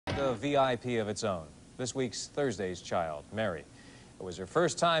a VIP of its own. This week's Thursday's child, Mary. It was her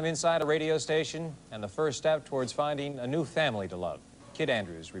first time inside a radio station and the first step towards finding a new family to love. Kid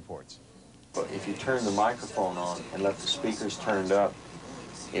Andrews reports. If you turn the microphone on and left the speakers turned up,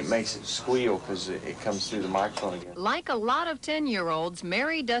 it makes it squeal because it comes through the microphone again. Like a lot of 10-year-olds,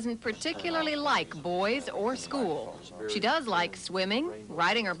 Mary doesn't particularly like boys or school. She does like swimming,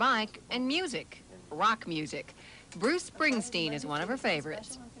 riding her bike, and music, rock music. Bruce Springsteen is one of her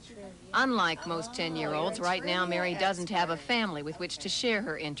favorites. Unlike most 10-year-olds, right now Mary doesn't have a family with which to share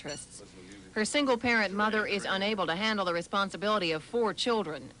her interests. Her single-parent mother is unable to handle the responsibility of 4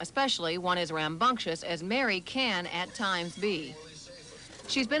 children, especially one as rambunctious as Mary can at times be.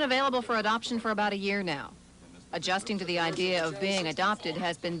 She's been available for adoption for about a year now. Adjusting to the idea of being adopted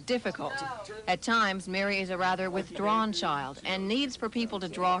has been difficult. At times, Mary is a rather withdrawn child and needs for people to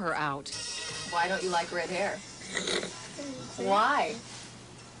draw her out. Why don't you like red hair? Why?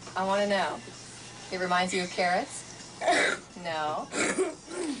 I want to know. It reminds you of carrots? No.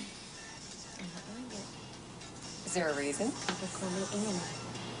 Is there a reason? People call me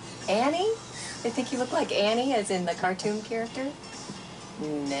Annie. Annie? They think you look like Annie, as in the cartoon character?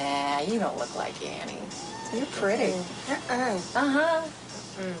 Nah, you don't look like Annie. You're pretty.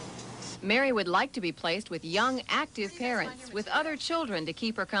 Mary would like to be placed with young, active parents, with other children to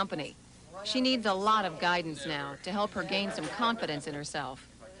keep her company. She needs a lot of guidance now to help her gain some confidence in herself.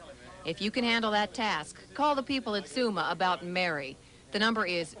 If you can handle that task, call the people at SUMA about Mary. The number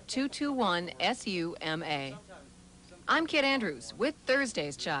is 221-SUMA. I'm Kid Andrews with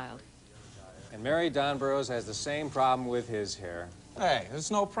Thursday's Child. And Mary, Don Burrows has the same problem with his hair. Hey,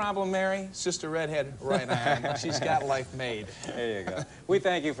 there's no problem, Mary. Sister Redhead right on. She's got life made. There you go. We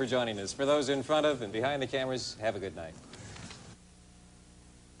thank you for joining us. For those in front of and behind the cameras, have a good night.